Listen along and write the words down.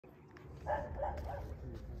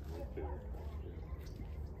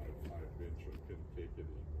eventually couldn't take it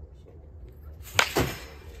anymore, so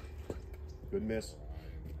Good miss.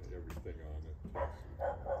 everything on it.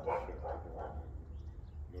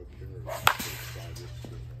 No care.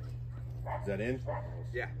 Is that in?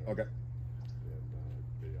 Yeah. Okay.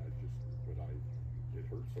 And it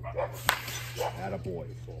hurt so bad. Attaboy.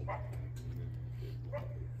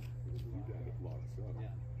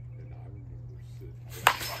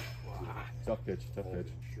 Tough pitch, tough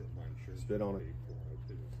pitch. Spit on it.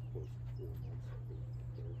 3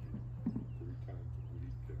 times a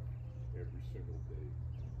week and every single day.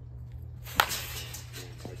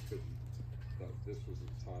 I couldn't. This was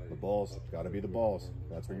as high. The balls. Got to be the balls.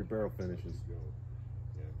 That's where your barrel finishes.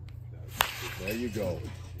 There you go.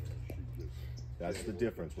 That's the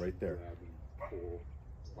difference right there.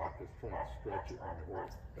 Just trying to stretch it and hold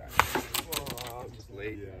back. Oh, I'm just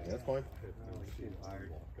late. Yeah. That's fine.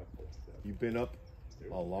 You've been up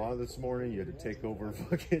a lot this morning. You had to take over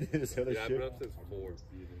fucking this other Yeah, I've shit. been up since 4.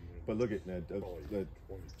 But look at that.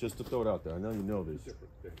 Just to throw it out there, I know you know this,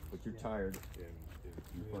 but you're tired.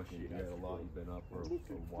 You fucking got a lot. You've been up for a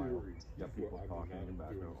while. You got people talking in the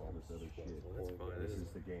background, all this other shit. That's fine. This is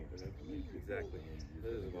the game. Exactly.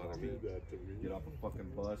 That doesn't bother me. Get off a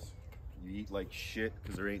fucking bus. You eat like shit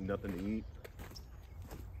because there ain't nothing to eat.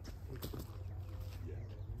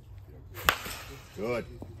 Good.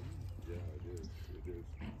 Yeah, it is.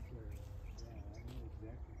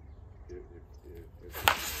 It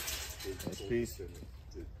is. Nice piece.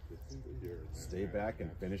 Stay back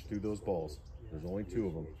and finish through those balls. There's only 2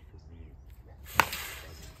 of them.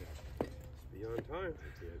 Be on time.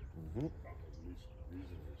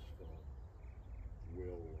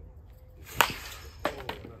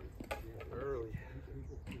 Early.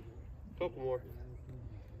 Couple more.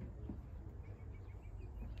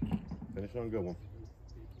 Finish on a good one.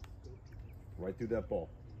 Right through that ball.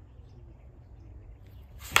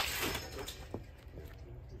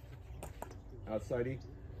 Outside E.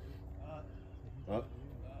 Up.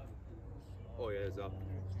 Oh yeah, it's up.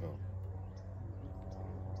 Oh.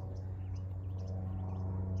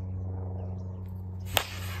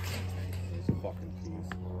 There's a fucking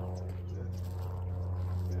piece.